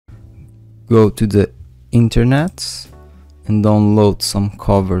go to the internet and download some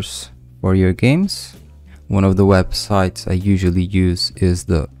covers for your games. One of the websites I usually use is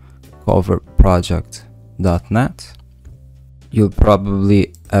the coverproject.net. You'll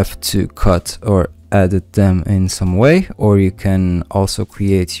probably have to cut or edit them in some way, or you can also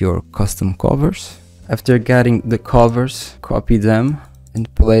create your custom covers. After getting the covers, copy them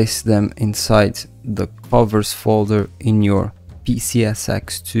and place them inside the covers folder in your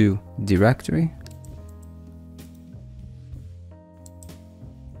PCSX2 directory.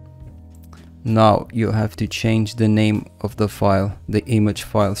 Now you have to change the name of the file, the image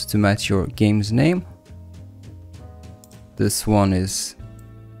files, to match your game's name. This one is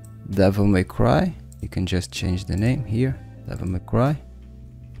Devil May Cry. You can just change the name here, Devil May Cry.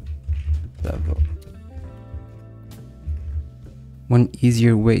 One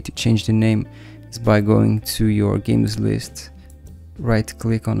easier way to change the name is by going to your games list, right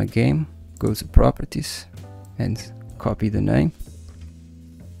click on a game, go to properties and copy the name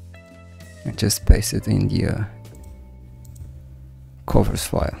and just paste it in the covers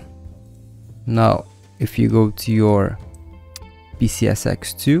file. Now if you go to your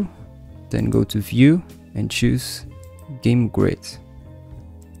PCSX2, then go to view and choose game grid.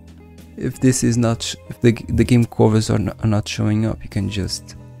 If this is not, if the game covers are not showing up, you can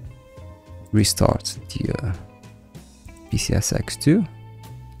just restart the PCSX2.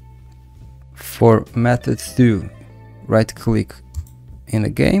 For method 2, right click in a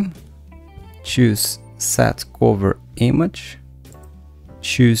game, choose set cover image,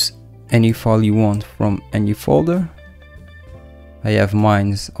 choose any file you want from any folder. I have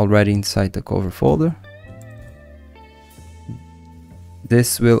mine already inside the cover folder.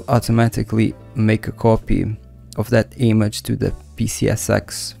 This will automatically make a copy of that image to the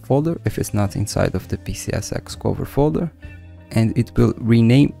PCSX folder if it's not inside of the PCSX cover folder, and it will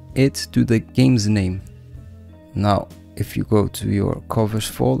rename it to the game's name. Now if you go to your covers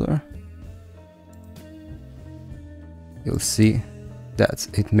folder, you'll see that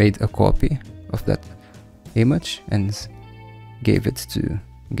it made a copy of that image and gave it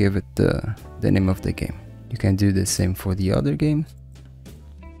the name of the game. You can do the same for the other game,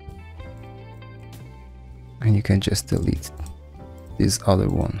 and you can just delete these other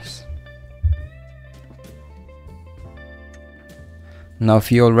ones. Now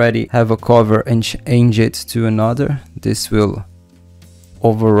if you already have a cover and change it to another, this will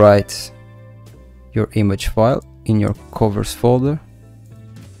overwrite your image file in your covers folder.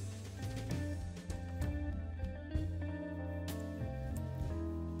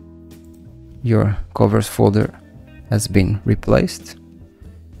 Your covers folder has been replaced.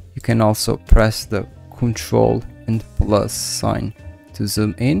 You can also press the Ctrl and plus sign to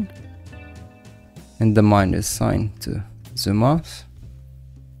zoom in and the minus sign to zoom out.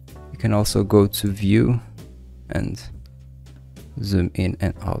 You can also go to view and zoom in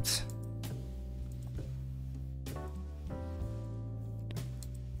and out.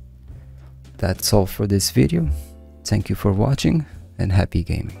 That's all for this video. Thank you for watching and happy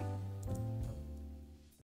gaming.